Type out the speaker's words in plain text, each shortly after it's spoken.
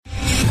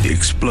The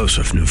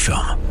explosive new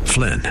film,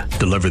 Flynn,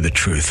 deliver the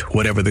truth,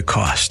 whatever the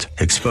cost,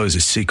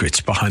 exposes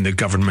secrets behind the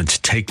government's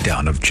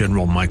takedown of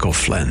General Michael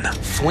Flynn.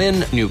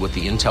 Flynn knew what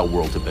the intel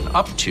world had been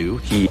up to.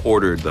 He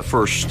ordered the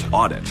first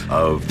audit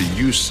of the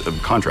use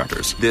of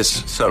contractors.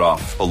 This set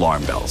off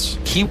alarm bells.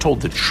 He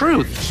told the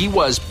truth. He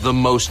was the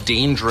most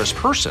dangerous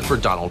person for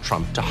Donald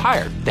Trump to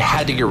hire. They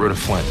had to get rid of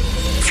Flynn.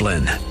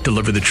 Flynn,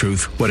 deliver the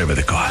truth, whatever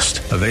the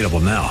cost. Available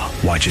now.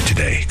 Watch it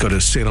today. Go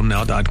to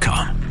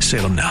salemnow.com.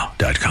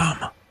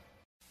 salemnow.com.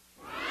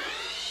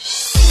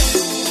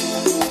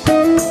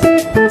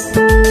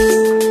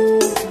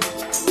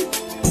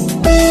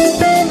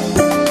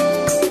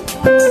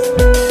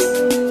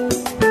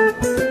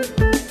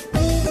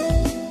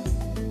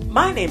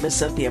 My name is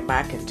Cynthia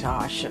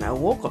McIntosh, and I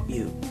welcome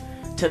you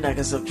to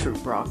Nuggets of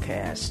Truth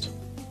broadcast.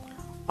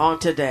 On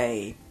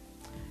today,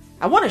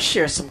 I want to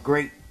share some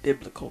great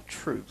biblical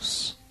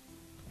truths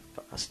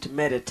for us to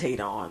meditate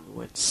on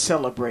when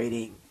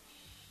celebrating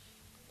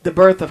the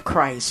birth of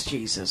Christ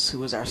Jesus,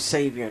 who is our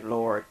Savior and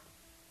Lord.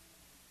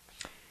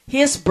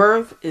 His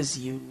birth is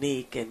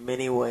unique in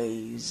many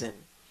ways and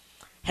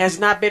has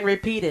not been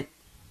repeated.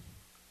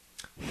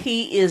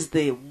 He is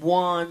the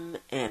one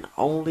and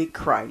only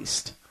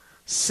Christ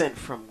sent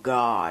from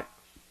God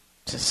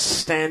to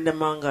stand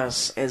among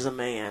us as a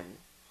man.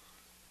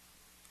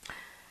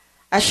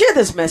 I share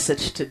this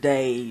message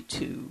today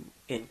to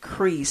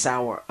increase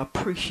our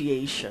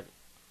appreciation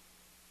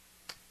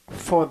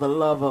for the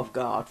love of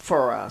God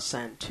for us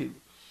and to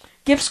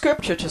give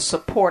scripture to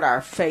support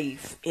our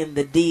faith in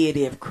the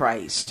deity of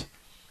Christ.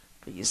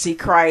 You see,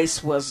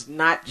 Christ was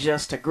not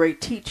just a great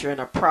teacher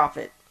and a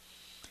prophet.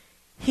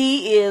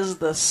 He is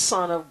the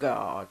Son of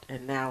God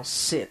and now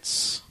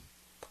sits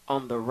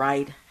on the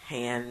right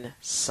hand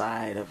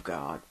side of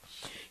God.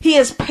 He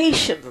is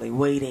patiently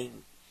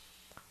waiting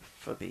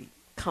for the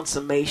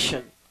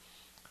consummation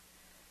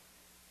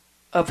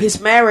of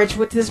his marriage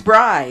with his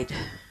bride.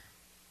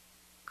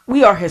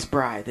 We are his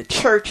bride. The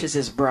church is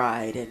his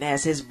bride. And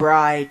as his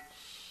bride,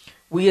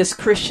 we as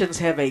Christians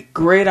have a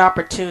great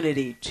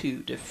opportunity to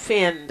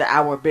defend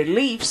our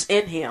beliefs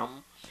in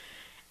him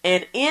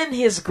and in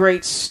his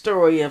great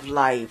story of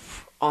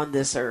life on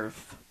this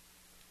earth.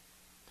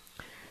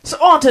 So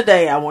on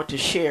today, I want to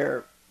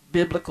share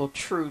biblical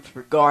truth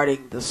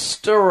regarding the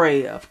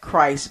story of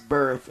Christ's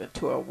birth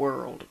into our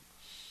world.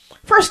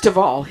 First of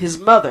all, his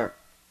mother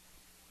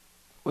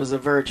was a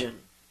virgin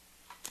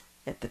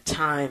at the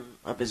time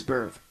of his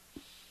birth.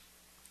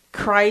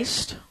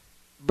 Christ's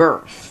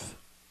birth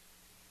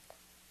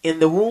in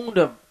the womb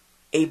of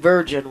a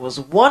virgin was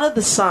one of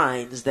the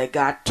signs that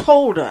God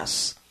told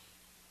us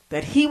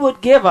that he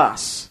would give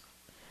us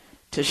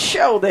to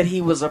show that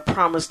he was a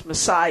promised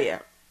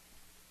Messiah.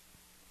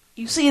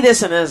 You see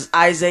this in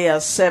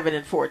Isaiah 7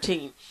 and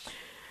 14,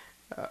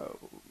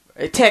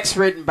 a text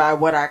written by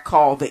what I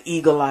call the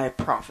eagle-eyed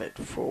prophet.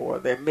 For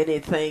there are many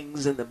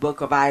things in the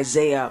book of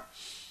Isaiah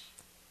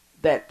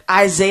that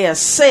Isaiah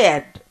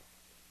said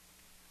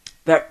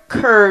that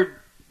occurred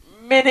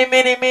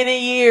many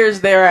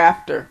years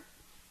thereafter.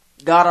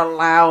 God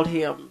allowed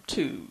him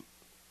to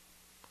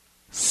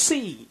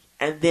see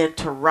and then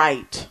to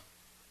write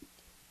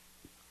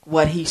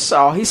what he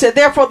saw. He said,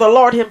 "Therefore the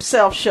Lord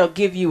himself shall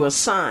give you a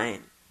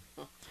sign.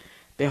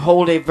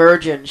 Behold, a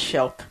virgin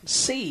shall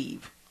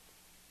conceive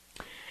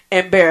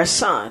and bear a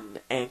son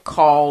and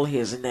call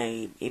his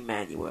name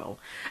Emmanuel."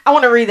 I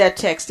want to read that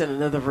text in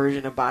another version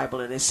of the Bible,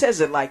 and it says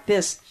it like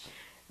this.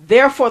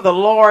 "Therefore the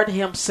Lord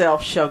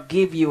himself shall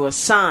give you a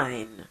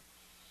sign.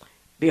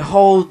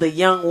 Behold, the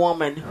young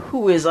woman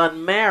who is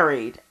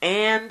unmarried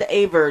and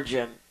a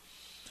virgin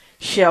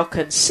shall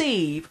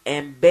conceive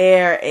and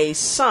bear a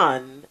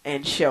son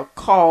and shall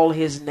call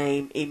his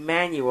name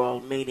Emmanuel,"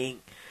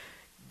 meaning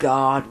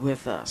God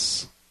with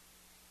us.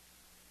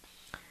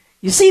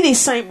 You see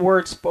these same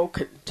words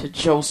spoken to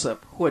Joseph,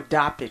 who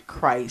adopted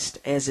Christ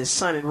as his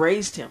son and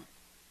raised him.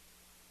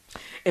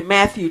 In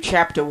Matthew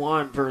chapter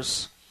 1,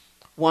 verse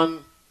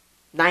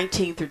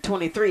 19 through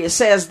 23, it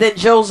says, "Then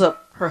Joseph,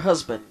 her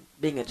husband,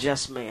 being a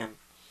just man,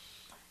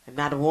 and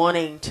not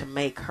wanting to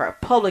make her a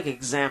public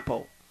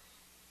example,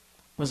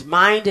 was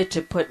minded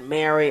to put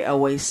Mary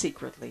away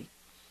secretly.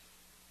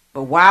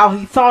 But while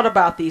he thought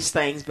about these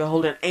things,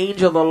 behold, an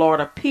angel of the Lord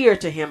appeared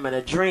to him in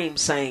a dream,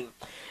 saying,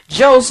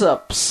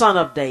 Joseph, son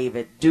of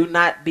David, do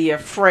not be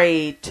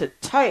afraid to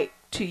take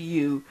to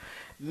you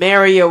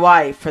Mary your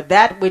wife, for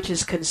that which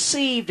is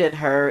conceived in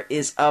her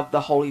is of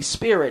the Holy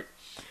Spirit,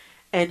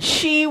 and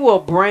she will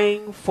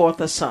bring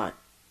forth a son.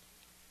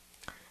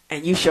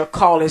 And you shall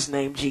call his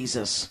name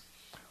Jesus,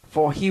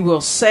 for he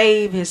will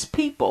save his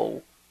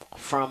people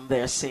from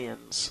their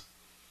sins."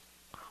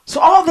 So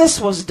all this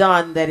was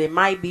done that it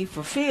might be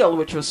fulfilled,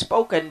 which was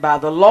spoken by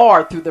the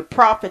Lord through the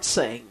prophet,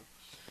 saying,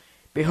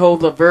 "Behold,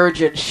 the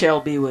virgin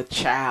shall be with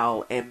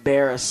child and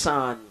bear a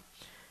son,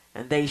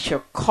 and they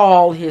shall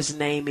call his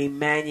name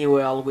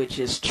Emmanuel," which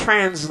is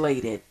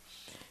translated,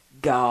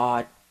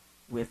 God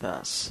with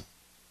us.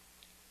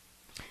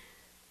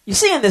 You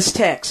see in this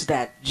text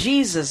that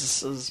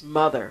Jesus'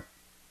 mother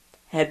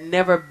had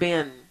never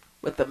been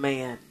with a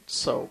man,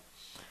 so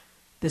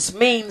This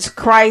means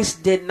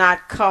Christ did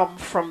not come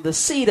from the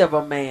seed of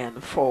a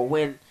man, for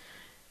when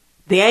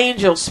the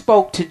angel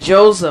spoke to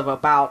Joseph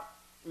about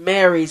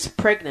Mary's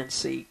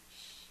pregnancy,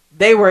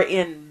 they were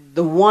in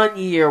the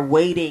 1-year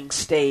waiting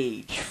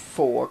stage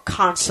for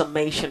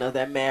consummation of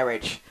their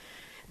marriage.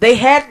 They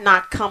had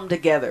not come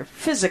together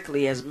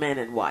physically as man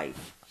and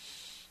wife,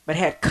 but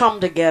had come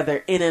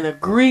together in an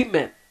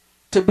agreement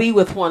to be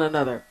with one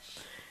another.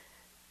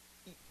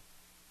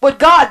 What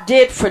God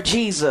did for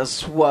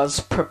Jesus was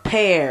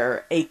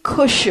prepare a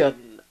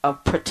cushion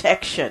of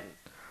protection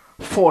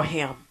for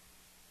him.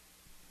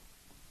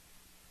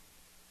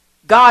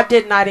 God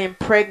did not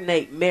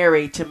impregnate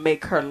Mary to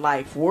make her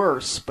life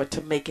worse, but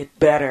to make it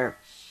better.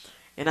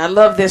 And I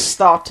love this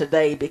thought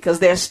today, because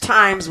there's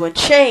times when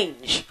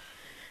change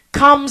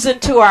comes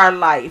into our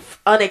life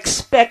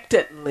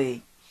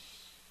unexpectedly.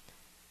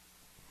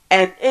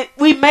 And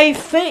we may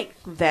think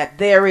that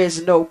there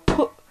is no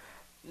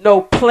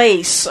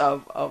place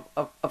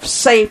of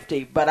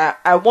safety. But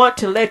I want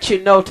to let you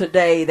know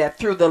today that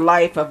through the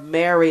life of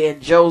Mary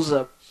and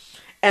Joseph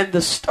and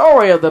the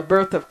story of the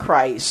birth of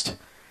Christ,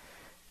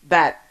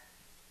 that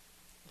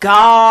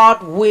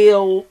God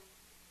will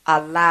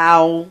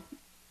allow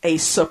a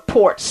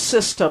support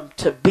system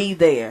to be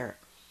there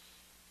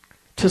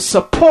to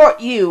support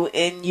you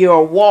in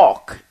your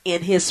walk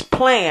in his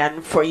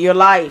plan for your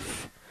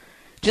life.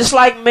 Just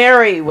like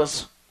Mary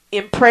was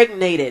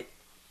impregnated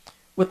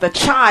with a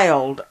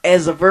child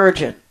as a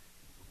virgin.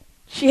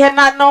 She had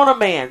not known a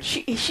man.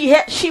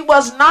 She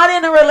was not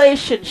in a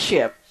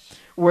relationship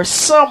where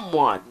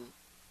someone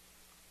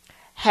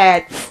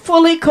had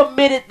fully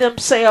committed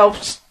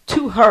themselves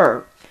to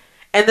her.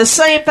 And the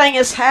same thing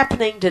is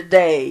happening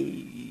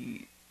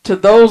today to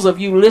those of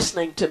you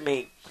listening to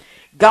me.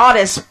 God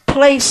has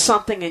placed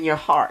something in your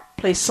heart,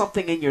 placed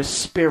something in your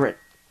spirit.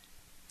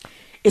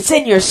 It's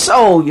in your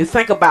soul. You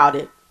think about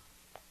it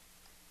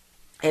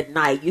at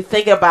night. You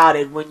think about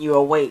it when you're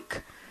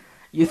awake.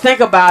 You think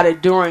about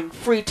it during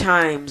free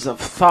times of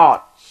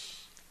thought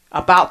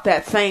about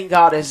that thing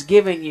God has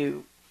given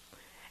you.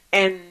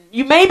 And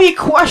you may be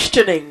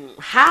questioning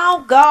how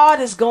God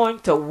is going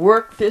to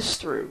work this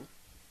through.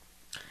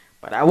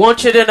 But I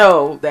want you to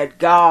know that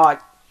God,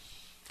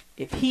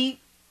 if he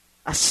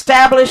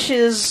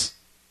establishes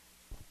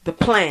the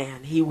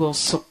plan, he will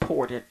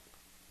support it.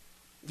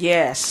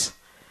 Yes.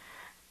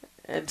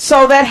 And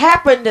so that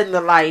happened in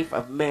the life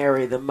of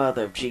Mary, the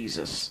mother of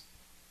Jesus.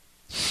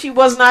 She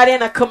was not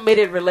in a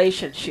committed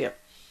relationship.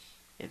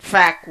 In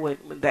fact, when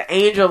the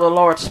angel of the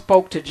Lord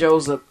spoke to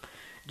Joseph,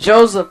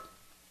 Joseph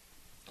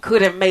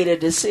could have made a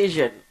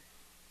decision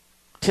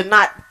to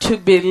not to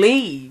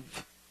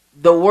believe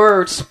the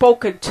word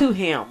spoken to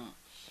him.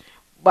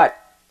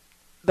 But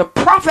the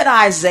prophet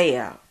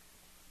Isaiah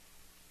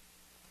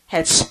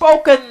had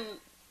spoken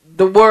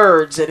the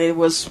words, and it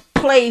was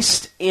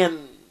placed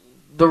in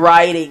the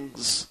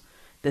writings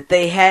that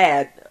they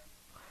had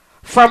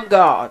from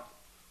God.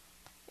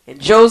 And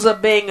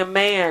Joseph, being a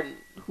man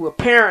who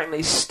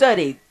apparently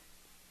studied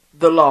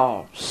the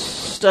law,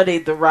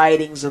 studied the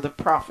writings of the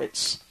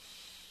prophets,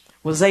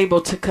 was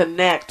able to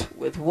connect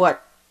with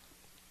what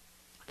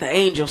the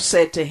angel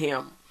said to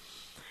him.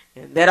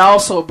 And that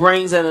also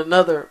brings in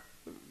another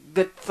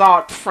good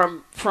thought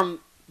from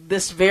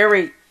this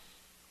very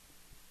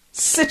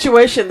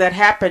situation that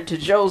happened to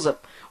Joseph.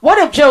 What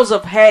if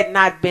Joseph had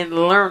not been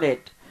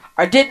learned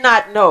or did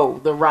not know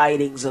the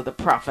writings of the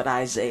prophet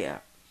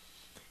Isaiah?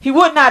 He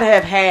would not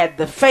have had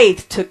the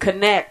faith to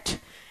connect.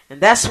 And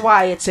that's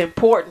why it's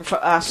important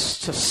for us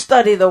to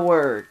study the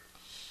word.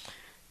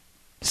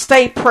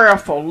 Stay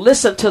prayerful.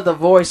 Listen to the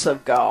voice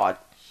of God.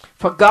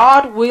 For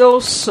God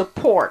will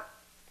support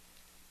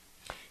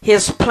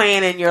his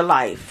plan in your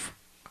life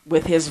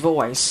with his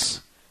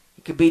voice.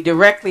 It could be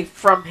directly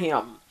from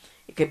him.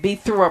 It could be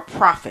through a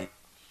prophet.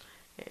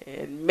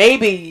 And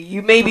maybe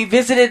you may be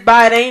visited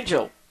by an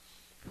angel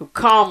who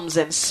comes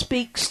and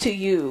speaks to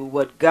you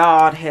what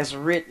God has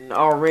written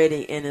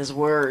already in his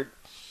word.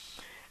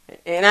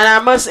 And I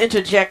must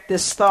interject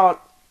this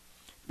thought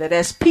that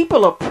as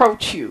people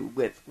approach you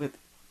with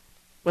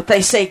what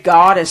they say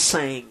God is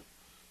saying,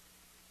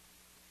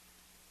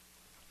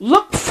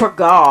 look for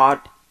God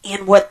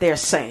in what they're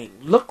saying.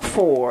 Look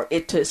for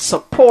it to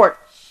support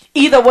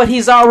either what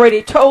he's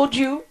already told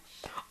you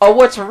or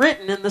what's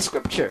written in the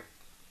scripture.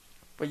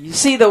 But you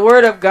see, the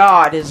word of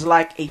God is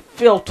like a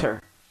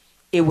filter.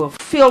 It will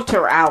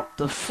filter out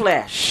the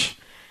flesh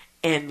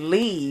and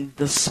leave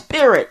the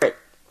spirit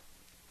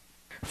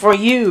for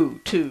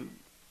you to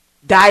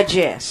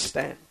digest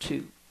and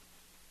to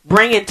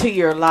bring into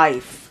your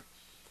life.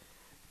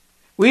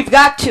 We've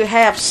got to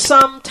have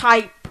some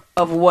type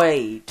of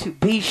way to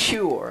be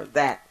sure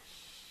that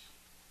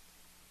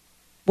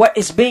what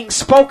is being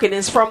spoken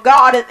is from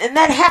God. And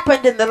that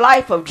happened in the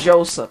life of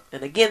Joseph.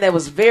 And again, that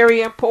was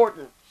very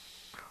important.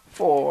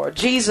 For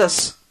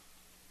Jesus'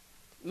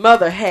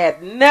 mother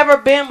had never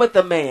been with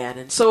a man.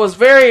 And so it's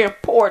very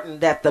important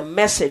that the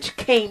message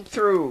came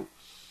through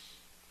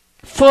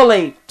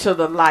fully to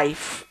the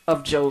life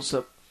of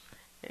Joseph.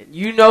 And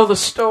you know the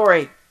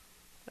story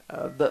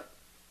of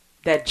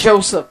that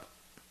Joseph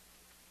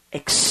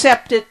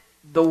accepted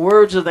the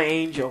words of the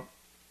angel,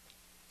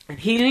 and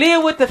he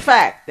lived with the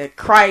fact that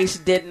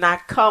Christ did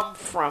not come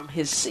from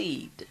his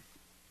seed,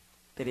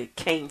 that it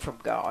came from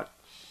God.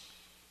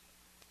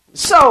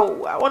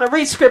 So I want to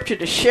read scripture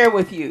to share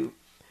with you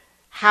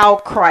how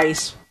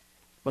Christ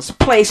was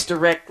placed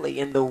directly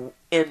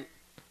in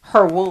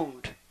her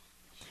wound.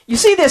 You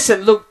see this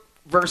in Luke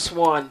verse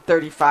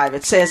 1:35.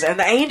 It says, "And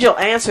the angel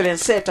answered and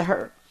said to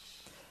her,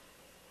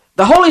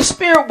 the Holy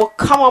Spirit will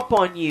come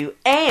upon you,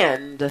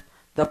 and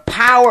the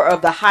power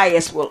of the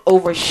highest will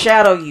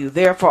overshadow you.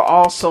 Therefore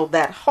also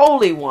that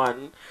Holy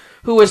One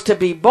who is to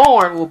be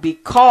born will be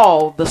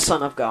called the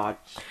Son of God."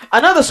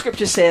 Another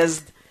scripture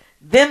says,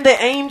 "Then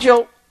the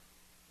angel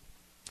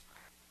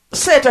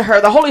said to her,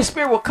 the Holy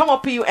Spirit will come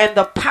upon you, and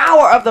the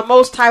power of the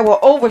Most High will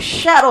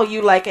overshadow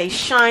you like a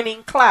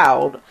shining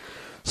cloud.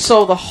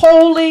 So the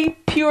holy,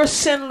 pure,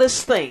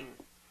 sinless thing,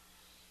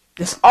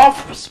 this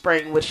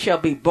offspring which shall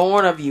be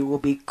born of you, will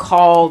be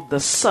called the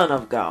Son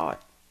of God."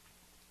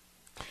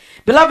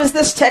 Beloveds,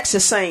 this text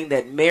is saying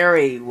that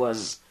Mary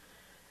was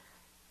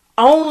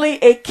only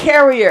a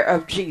carrier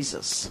of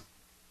Jesus.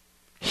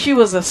 She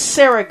was a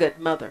surrogate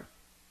mother.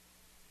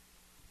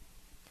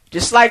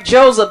 Just like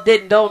Joseph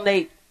didn't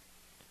donate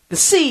the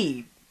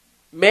seed,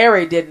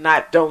 Mary did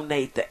not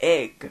donate the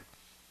egg.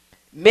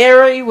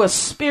 Mary was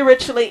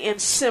spiritually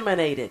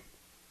inseminated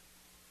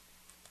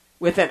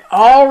with an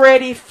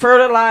already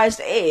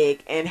fertilized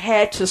egg and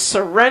had to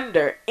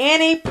surrender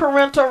any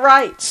parental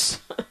rights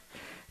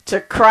to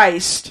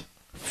Christ,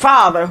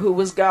 Father, who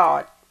was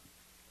God.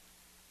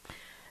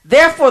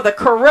 Therefore, the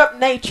corrupt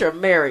nature of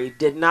Mary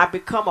did not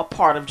become a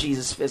part of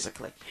Jesus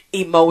physically,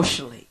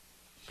 emotionally,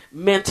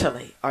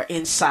 mentally, or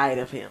inside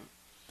of him.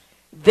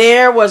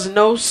 There was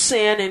no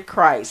sin in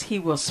Christ. He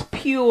was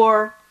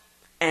pure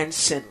and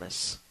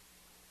sinless.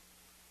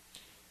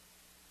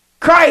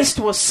 Christ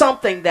was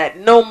something that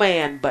no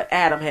man but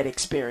Adam had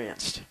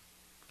experienced.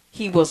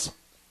 He was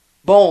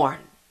born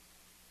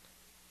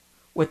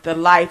with the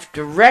life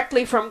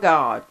directly from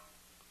God,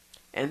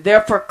 and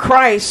therefore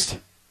Christ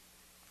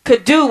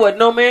could do what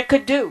no man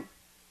could do.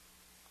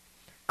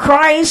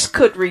 Christ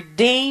could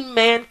redeem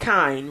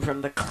mankind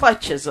from the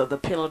clutches of the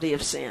penalty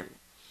of sin.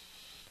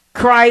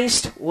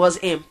 Christ was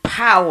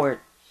empowered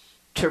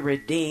to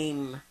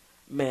redeem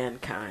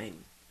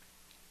mankind.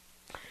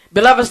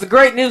 Beloveds, the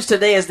great news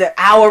today is that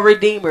our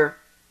Redeemer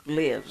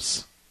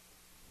lives.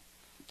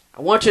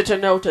 I want you to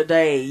know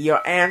today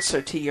your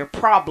answer to your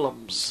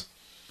problems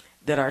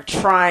that are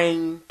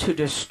trying to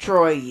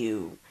destroy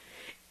you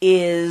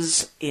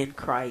is in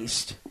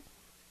Christ.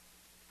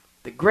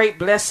 The great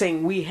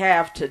blessing we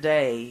have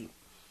today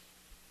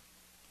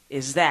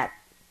is that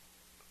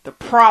the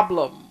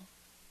problem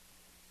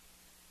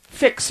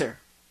fixer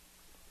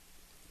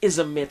is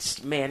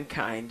amidst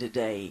mankind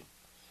today.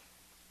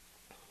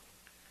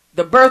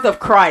 The birth of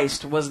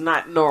Christ was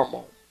not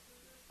normal.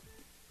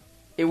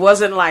 It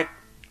wasn't like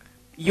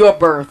your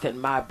birth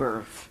and my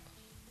birth.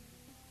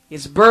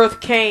 His birth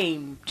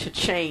came to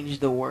change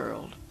the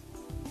world.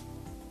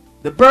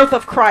 The birth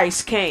of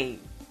Christ came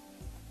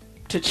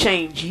to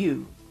change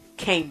you,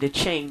 came to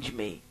change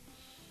me.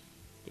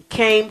 It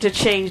came to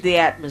change the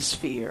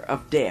atmosphere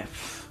of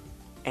death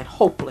and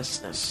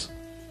hopelessness.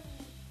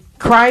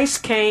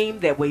 Christ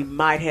came that we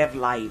might have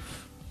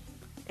life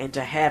and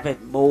to have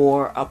it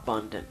more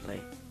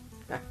abundantly.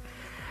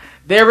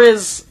 There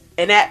is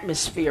an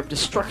atmosphere of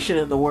destruction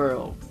in the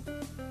world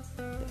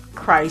that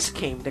Christ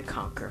came to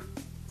conquer.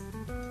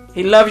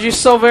 He loves you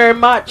so very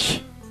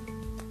much.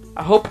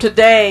 I hope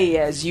today,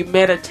 as you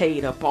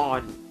meditate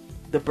upon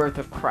the birth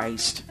of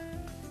Christ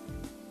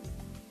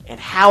and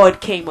how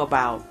it came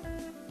about,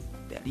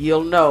 that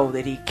you'll know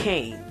that he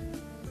came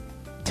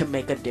to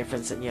make a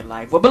difference in your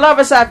life. Well,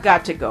 beloveds, I've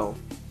got to go.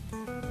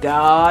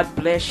 God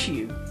bless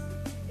you,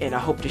 and I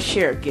hope to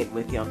share again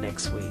with y'all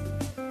next week.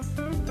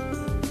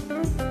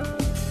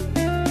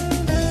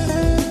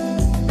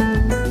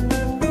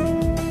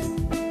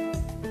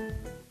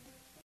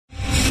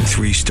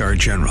 Three-star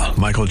General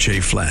Michael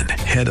J. Flynn,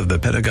 head of the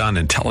Pentagon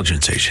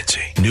Intelligence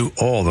Agency, knew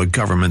all the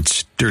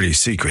government's dirty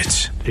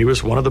secrets. He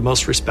was one of the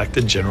most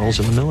respected generals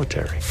in the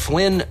military.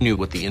 Flynn knew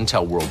what the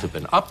intel world had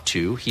been up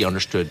to. He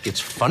understood its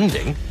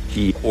funding.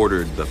 He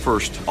ordered the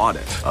first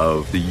audit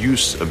of the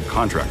use of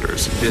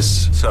contractors.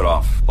 This set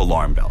off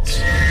alarm bells.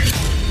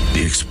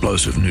 The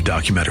explosive new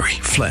documentary,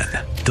 Flynn,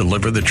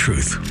 Deliver the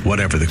Truth,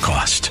 Whatever the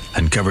Cost,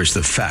 uncovers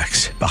the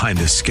facts behind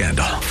this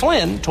scandal.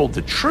 Flynn told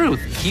the truth.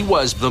 He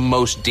was the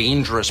most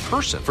dangerous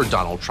person for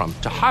Donald Trump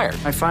to hire.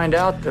 I find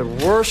out the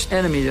worst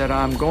enemy that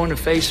I'm going to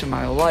face in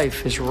my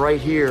life is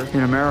right here in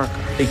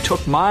America. They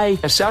took my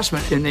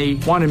assessment and they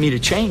wanted me to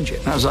change it.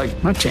 And I was like,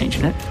 I'm not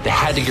changing it. They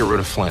had to get rid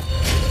of Flynn.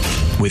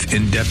 With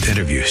in-depth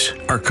interviews,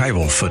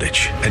 archival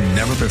footage, and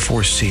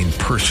never-before-seen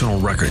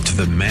personal records of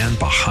the man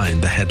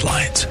behind the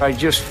headlines. I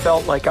just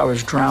felt like I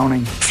was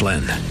drowning.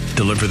 Flynn,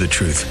 Deliver the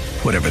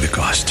Truth, Whatever the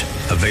Cost.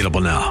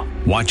 Available now.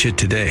 Watch it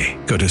today.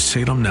 Go to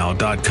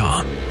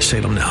salemnow.com.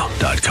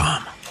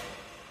 salemnow.com.